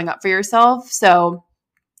you're showing up for yourself. So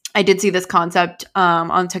I did see this concept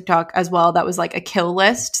on TikTok as well that was like a kill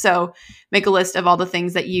list. So make a list of all the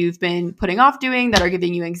things that you've been putting off doing that are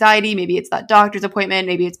giving you anxiety. Maybe it's that doctor's appointment.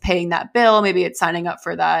 Maybe it's paying that bill. Maybe it's signing up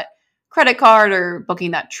for that credit card or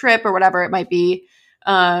booking that trip or whatever it might be.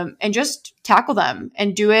 And just tackle them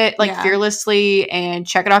and do it like fearlessly and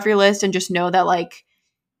check it off your list and just know that like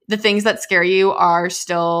the things that scare you are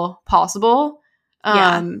still possible.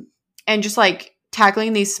 And just like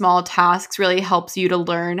tackling these small tasks really helps you to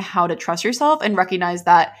learn how to trust yourself and recognize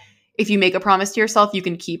that if you make a promise to yourself, you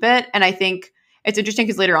can keep it. And I think it's interesting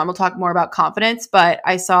because later on we'll talk more about confidence, but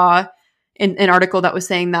I saw an article that was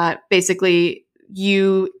saying that basically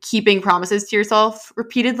you keeping promises to yourself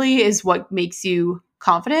repeatedly is what makes you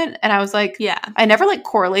confident. And I was like, I never like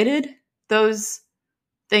correlated those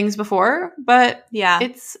things before, but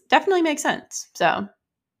it's definitely makes sense. So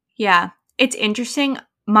it's interesting.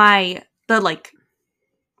 The like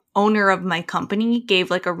owner of my company gave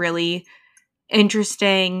like a really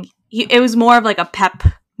interesting, it was more of like a pep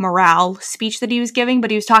morale speech that he was giving, but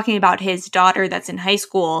he was talking about his daughter that's in high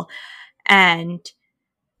school. And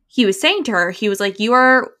he was saying to her, he was like, you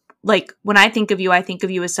are like, when I think of you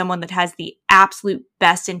as someone that has the absolute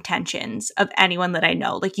best intentions of anyone that I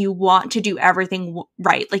know. Like, you want to do everything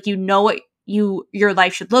right. Like, you know what your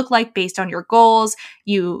life should look like based on your goals.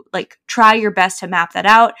 You like try your best to map that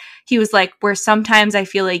out. He was like, where sometimes I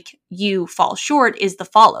feel like you fall short is the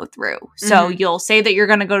follow through. So you'll say that you're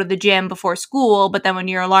going to go to the gym before school, but then when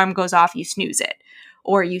your alarm goes off, you snooze it.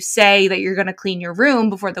 Or you say that you're going to clean your room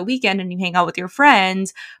before the weekend and you hang out with your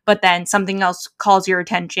friends, but then something else calls your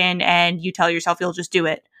attention and you tell yourself you'll just do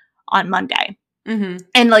it on Monday.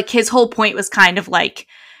 And like his whole point was kind of like,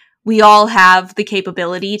 we all have the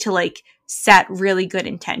capability to like set really good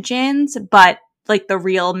intentions, but like the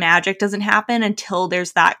real magic doesn't happen until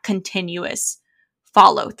there's that continuous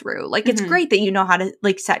follow through. Like it's great that you know how to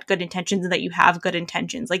like set good intentions and that you have good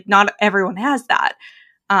intentions. Like not everyone has that.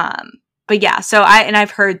 But yeah, so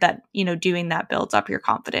I've heard that, you know, doing that builds up your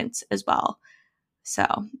confidence as well. So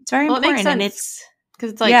it's very important. It makes sense. And it's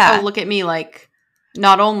because it's like, oh, look at me. Like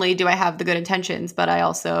not only do I have the good intentions, but I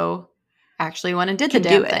also actually went and did the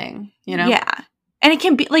damn thing, you know? Yeah. And it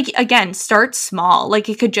can be like, again, start small. Like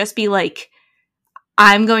it could just be like,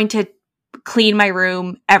 I'm going to clean my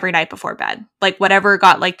room every night before bed. Like whatever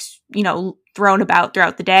got like, you know, thrown about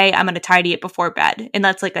throughout the day, I'm going to tidy it before bed. And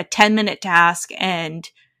that's like a 10-minute task and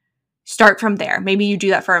start from there. Maybe you do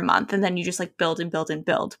that for a month and then you just like build and build and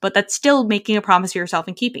build. But that's still making a promise to yourself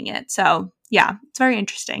and keeping it. So yeah, it's very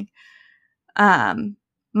interesting.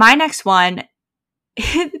 My next one,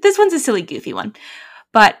 this one's a silly, goofy one,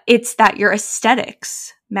 but it's that your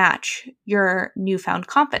aesthetics match your newfound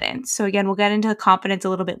confidence. So again, we'll get into confidence a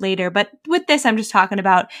little bit later, but with this, I'm just talking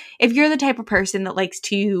about if you're the type of person that likes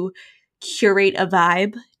to curate a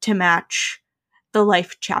vibe to match the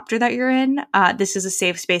life chapter that you're in, this is a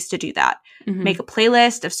safe space to do that. Make a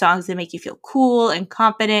playlist of songs that make you feel cool and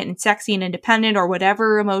confident and sexy and independent, or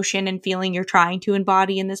whatever emotion and feeling you're trying to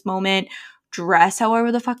embody in this moment. Dress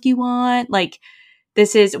however the fuck you want. Like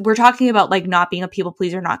we're talking about like not being a people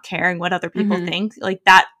pleaser, not caring what other people think. Like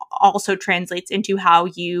that also translates into how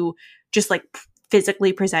you just like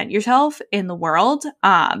physically present yourself in the world.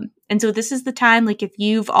 And so this is the time, like if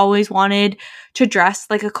you've always wanted to dress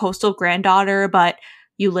like a coastal granddaughter, but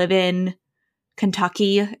you live in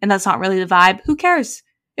Kentucky and that's not really the vibe, who cares?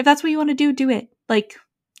 If that's what you want to do, do it. Like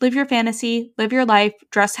live your fantasy, live your life,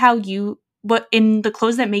 dress but in the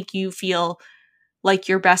clothes that make you feel like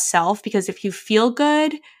your best self, because if you feel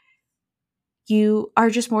good, you are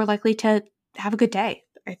just more likely to have a good day,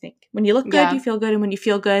 I think. When you look good, you feel good, and when you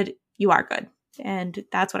feel good, you are good. And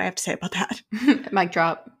that's what I have to say about that. Mic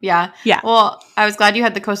drop. Yeah. Yeah. Well, I was glad you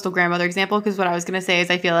had the coastal grandmother example, because what I was going to say is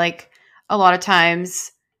I feel like a lot of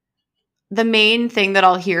times the main thing that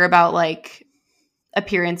I'll hear about like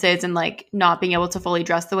appearances and like not being able to fully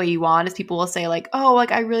dress the way you want is people will say like, oh,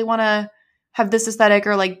 like I really want to have this aesthetic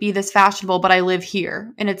or like be this fashionable, but I live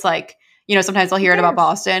here. And it's like, you know, sometimes I'll hear it about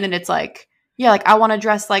Boston and it's like, yeah, like I want to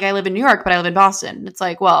dress like I live in New York, but I live in Boston. And it's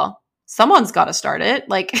like, well, someone's got to start it.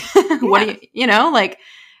 Like, what do you know, like,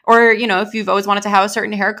 or, you know, if you've always wanted to have a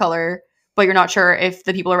certain hair color, but you're not sure if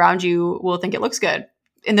the people around you will think it looks good.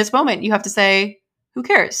 In this moment, you have to say, who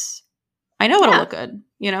cares? I know it'll look good,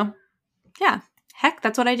 you know? Yeah. Heck,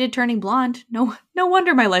 that's what I did turning blonde. No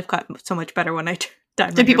wonder my life got so much better when I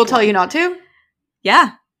dyed. Did people tell you not to?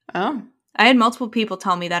 Yeah. Oh. I had multiple people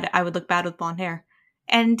tell me that I would look bad with blonde hair.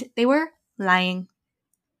 And they were lying.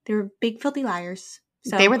 They were big, filthy liars.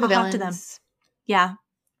 So they were the villains. villains. To them. Yeah.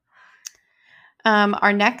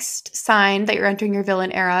 Our next sign that you're entering your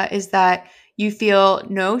villain era is that you feel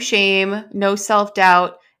no shame, no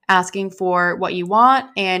self-doubt, asking for what you want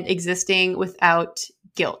and existing without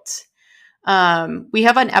guilt. We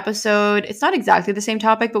have an episode, it's not exactly the same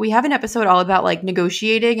topic, but we have an episode all about like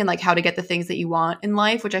negotiating and like how to get the things that you want in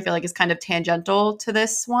life, which I feel like is kind of tangential to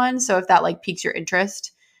this one. So if that like piques your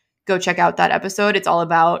interest, go check out that episode. It's all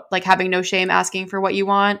about like having no shame, asking for what you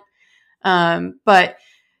want. But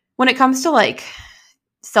when it comes to like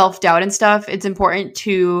self-doubt and stuff, it's important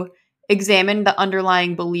to examine the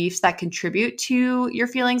underlying beliefs that contribute to your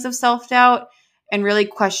feelings of self-doubt and really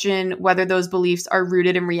question whether those beliefs are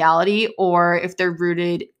rooted in reality or if they're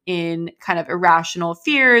rooted in kind of irrational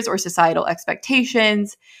fears or societal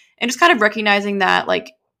expectations, and just kind of recognizing that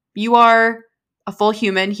like you are a full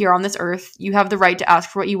human here on this earth. You have the right to ask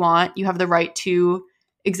for what you want. You have the right to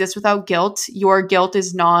exist without guilt. Your guilt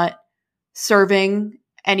is not serving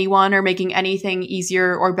anyone or making anything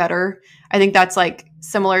easier or better. I think that's like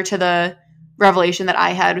similar to the revelation that I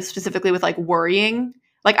had specifically with like worrying.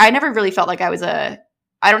 Like I never really felt like I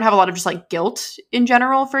don't have a lot of just like guilt in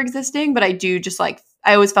general for existing, but I do just like,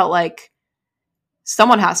 I always felt like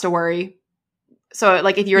someone has to worry. So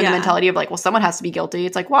like if you're in the mentality of like, well, someone has to be guilty,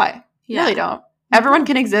 it's like, why? You really don't. Everyone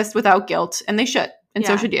can exist without guilt, and they should. And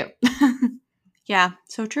so should you. Yeah,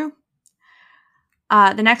 so true.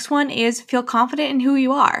 The next one is feel confident in who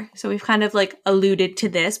you are. So we've kind of like alluded to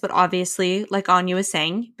this, but obviously, like Anya was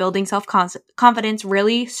saying, building self-confidence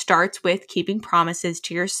really starts with keeping promises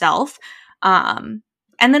to yourself. And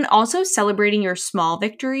then also celebrating your small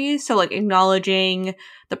victories. So like acknowledging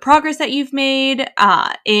the progress that you've made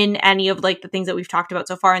in any of like the things that we've talked about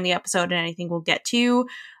so far in the episode and anything we'll get to.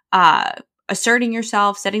 Asserting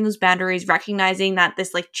yourself, setting those boundaries, recognizing that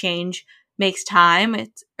this like change makes time.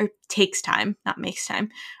 Takes time, not makes time.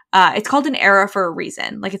 It's called an era for a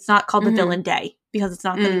reason. Like it's not called the villain day because it's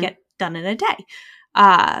not going to get done in a day.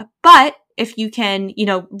 But if you can,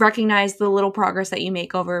 recognize the little progress that you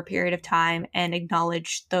make over a period of time and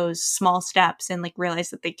acknowledge those small steps and like realize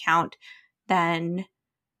that they count, then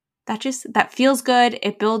that feels good.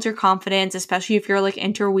 It builds your confidence, especially if you're like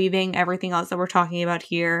interweaving everything else that we're talking about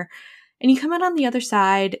here. And you come out on the other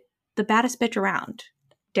side, the baddest bitch around,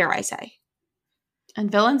 dare I say. And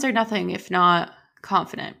villains are nothing if not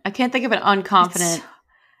confident. I can't think of an unconfident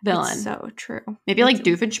villain. It's so true. Maybe like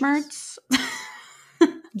Doofenshmirtz?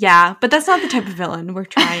 Yeah, but that's not the type of villain we're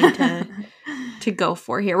trying to go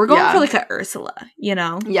for here. We're going for like a Ursula,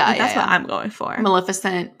 Yeah, like, that's what I'm going for.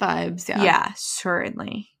 Maleficent vibes, yeah. Yeah,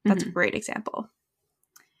 certainly. That's a great example.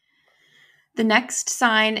 The next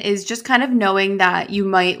sign is just kind of knowing that you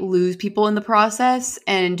might lose people in the process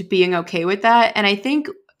and being okay with that. And I think,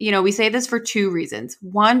 we say this for two reasons.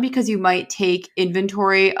 One, because you might take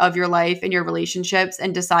inventory of your life and your relationships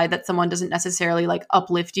and decide that someone doesn't necessarily like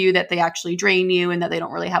uplift you, that they actually drain you and that they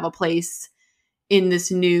don't really have a place in this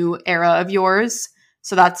new era of yours.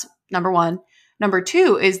 So that's number one. Number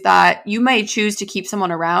two is that you may choose to keep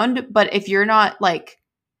someone around, but if you're not like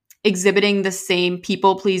exhibiting the same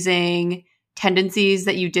people-pleasing tendencies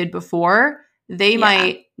that you did before, they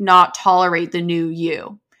might not tolerate the new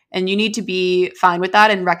you. And you need to be fine with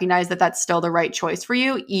that and recognize that that's still the right choice for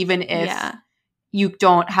you, even if you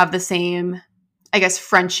don't have the same, I guess,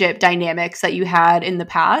 friendship dynamics that you had in the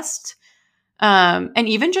past. And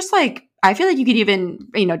even just like, I feel like you could even,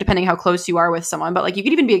 depending how close you are with someone, but like you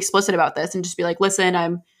could even be explicit about this and just be like, listen,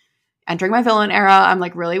 I'm entering my villain era. I'm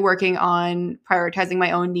like really working on prioritizing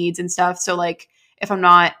my own needs and stuff. So like, if I'm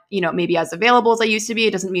not, maybe as available as I used to be,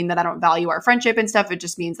 it doesn't mean that I don't value our friendship and stuff. It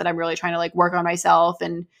just means that I'm really trying to like work on myself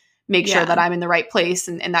and make sure that I'm in the right place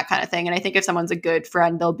and that kind of thing. And I think if someone's a good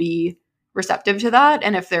friend, they'll be receptive to that.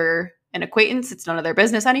 And if they're an acquaintance, it's none of their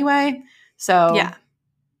business anyway. So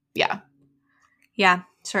yeah,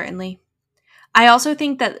 certainly. I also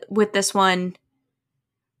think that with this one,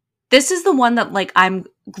 this is the one that like I'm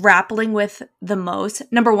grappling with the most.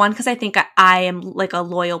 Number one, because I think I am like a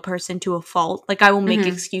loyal person to a fault. Like I will make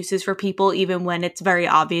excuses for people even when it's very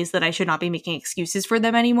obvious that I should not be making excuses for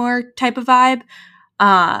them anymore type of vibe.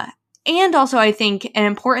 And also I think an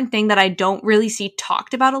important thing that I don't really see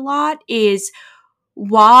talked about a lot is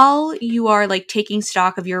while you are like taking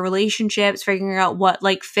stock of your relationships, figuring out what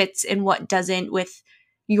like fits and what doesn't with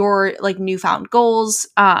your like newfound goals,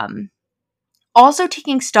 also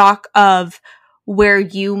taking stock of where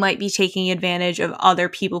you might be taking advantage of other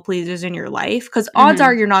people pleasers in your life. Because odds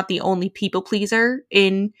are you're not the only people pleaser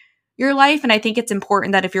in your life. And I think it's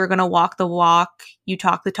important that if you're going to walk the walk, you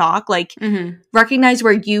talk the talk. Like recognize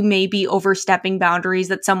where you may be overstepping boundaries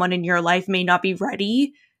that someone in your life may not be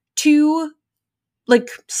ready to like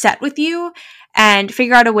set with you, and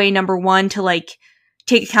figure out a way, number one, to like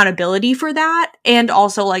take accountability for that, and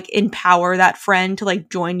also like empower that friend to like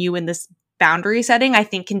join you in this boundary setting. I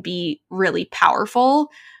think can be really powerful.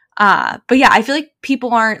 But yeah, I feel like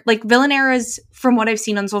people aren't like villain eras from what I've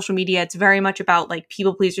seen on social media. It's very much about like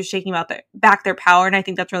people pleasers taking back their power. And I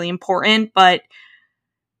think that's really important, but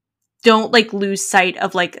don't like lose sight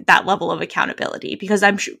of like that level of accountability, because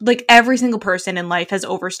I'm sure like every single person in life has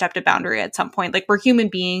overstepped a boundary at some point. Like we're human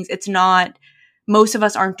beings. It's not, most of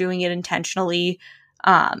us aren't doing it intentionally.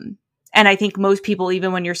 And I think most people,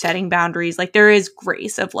 even when you're setting boundaries, like there is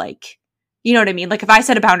grace of like, you know what I mean? Like if I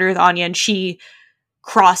set a boundary with Anya and she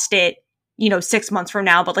crossed it, 6 months from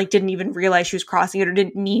now, but like didn't even realize she was crossing it or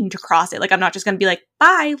didn't mean to cross it, like I'm not just going to be like,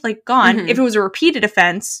 bye, like gone. If it was a repeated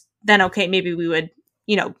offense, then okay, maybe we would,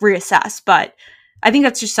 reassess. But I think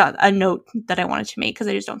that's just a note that I wanted to make because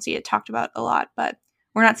I just don't see it talked about a lot. But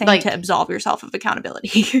we're not saying like, to absolve yourself of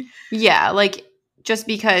accountability. Yeah, like just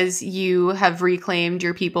because you have reclaimed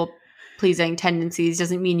your people pleasing tendencies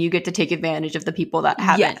doesn't mean you get to take advantage of the people that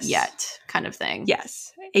haven't yet, kind of thing.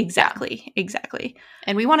 Yes, exactly.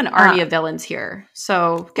 And we want an army of villains here.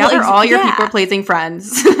 So gather all your people pleasing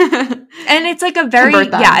friends. And it's like a very,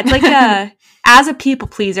 it's like as a people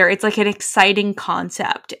pleaser, it's like an exciting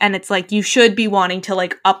concept. And it's like you should be wanting to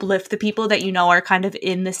like uplift the people that are kind of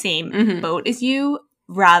in the same boat as you,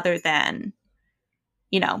 rather than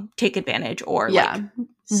take advantage or Step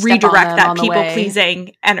redirect that on the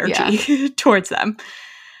people-pleasing energy towards them.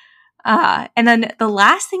 And then the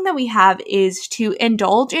last thing that we have is to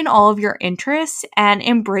indulge in all of your interests and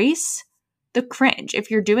embrace the cringe. If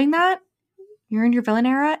you're doing that, you're in your villain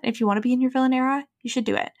era. If you want to be in your villain era, you should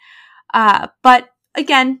do it. But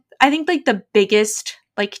again, I think the biggest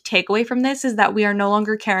takeaway from this is that we are no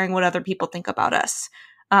longer caring what other people think about us.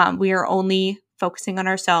 We are only focusing on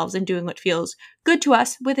ourselves and doing what feels good to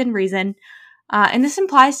us within reason. And this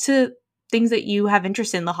applies to things that you have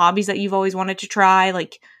interest in, the hobbies that you've always wanted to try,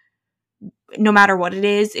 no matter what it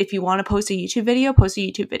is. If you want to post a YouTube video, post a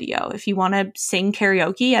YouTube video. If you want to sing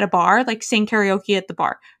karaoke at a bar, sing karaoke at the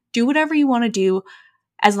bar. Do whatever you want to do,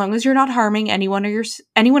 as long as you're not harming anyone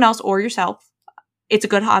else or yourself. It's a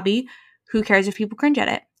good hobby. Who cares if people cringe at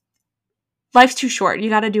it? Life's too short. You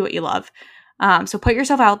got to do what you love. So put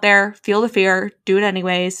yourself out there, feel the fear, do it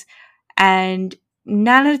anyways. And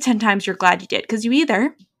 9 out of 10 times you're glad you did, because you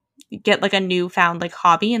either get a newfound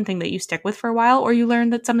hobby and thing that you stick with for a while, or you learn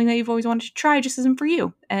that something that you've always wanted to try just isn't for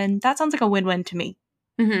you. And that sounds like a win-win to me.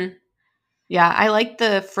 Mm-hmm. Yeah, I like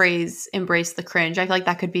the phrase "embrace the cringe." I feel like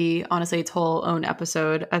that could be honestly its whole own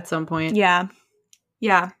episode at some point. Yeah,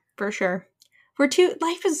 for sure.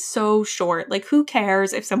 Life is so short. Who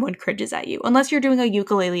cares if someone cringes at you? Unless you're doing a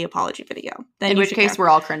ukulele apology video. Then in which case, we're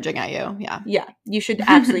all cringing at you. Yeah. Yeah, you should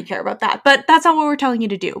absolutely care about that. But that's not what we're telling you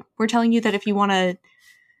to do. We're telling you that if you want to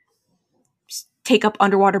take up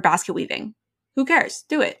underwater basket weaving, who cares?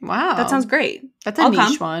 Do it. Wow. That sounds great. That's a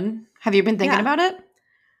niche one. Have you been thinking about it?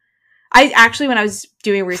 I actually, when I was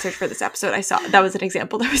doing research for this episode, I saw that was an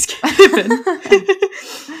example that was given.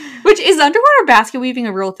 Which, is underwater basket weaving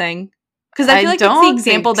a real thing? Because I feel like it's the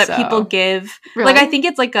example that people give. Really? I think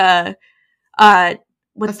it's a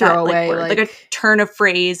what's that word? A turn of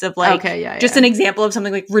phrase of just an example of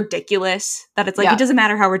something ridiculous, that it's it doesn't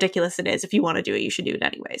matter how ridiculous it is. If you want to do it, you should do it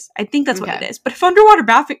anyways. I think that's what it is. But if underwater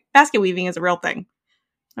basket weaving is a real thing,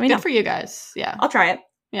 good for you guys. Yeah, I'll try it.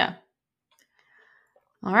 Yeah.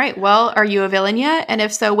 All right. Well, are you a villain yet? And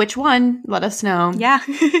if so, which one? Let us know. Yeah.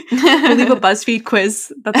 We'll leave a BuzzFeed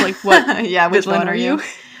quiz. That's what which one are you?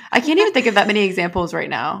 I can't even think of that many examples right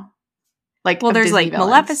now. There's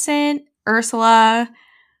Maleficent, Ursula,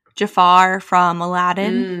 Jafar from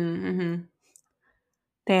Aladdin. Mm-hmm.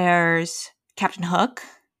 There's Captain Hook.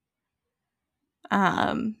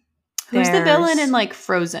 Who's the villain in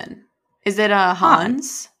Frozen? Is it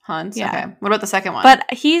Hans? Hans? Yeah. Okay. What about the second one? But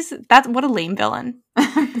that's what a lame villain.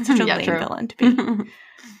 That's such a lame villain to be.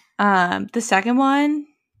 The second one.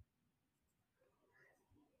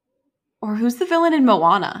 Or who's the villain in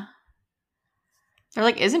Moana? There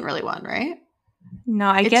isn't really one, right? No,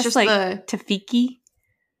 I guess just Tafiki.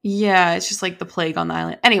 Yeah, it's just the plague on the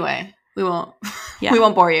island. Anyway, we won't we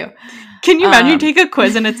won't bore you. Can you imagine you take a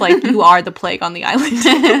quiz and it's you are the plague on the island?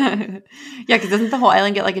 Yeah, because doesn't the whole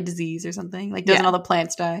island get a disease or something? Doesn't all the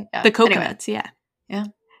plants die? Yeah. The coconuts, anyway. Yeah.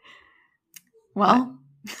 Well,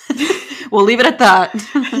 we'll leave it at that.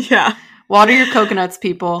 Yeah. Water your coconuts,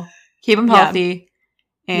 people. Keep them healthy.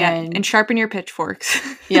 And sharpen your pitchforks.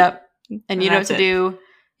 Yep. And you know what to do.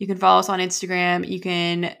 You can follow us on Instagram. You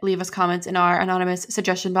can leave us comments in our anonymous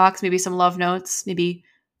suggestion box. Maybe some love notes. Maybe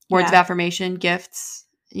words of affirmation, gifts.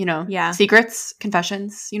 Secrets,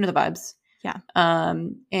 confessions. You know the vibes. Yeah.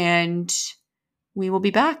 And we will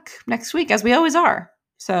be back next week, as we always are.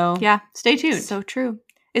 So stay tuned. So true.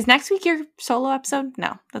 Is next week your solo episode?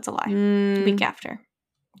 No, that's a lie. The week after.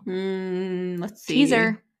 Let's see.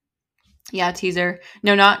 Teaser. Yeah, teaser.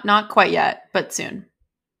 No, not quite yet, but soon.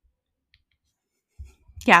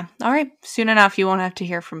 Yeah. All right. Soon enough, you won't have to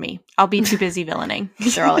hear from me. I'll be too busy villaining.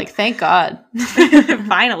 They're all thank God.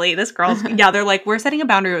 Finally, this girl's... Yeah, they're we're setting a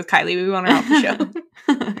boundary with Kylie. We want her off the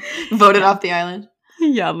show. Voted off the island.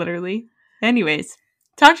 Yeah, literally. Anyways,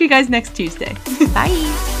 talk to you guys next Tuesday.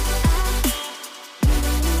 Bye.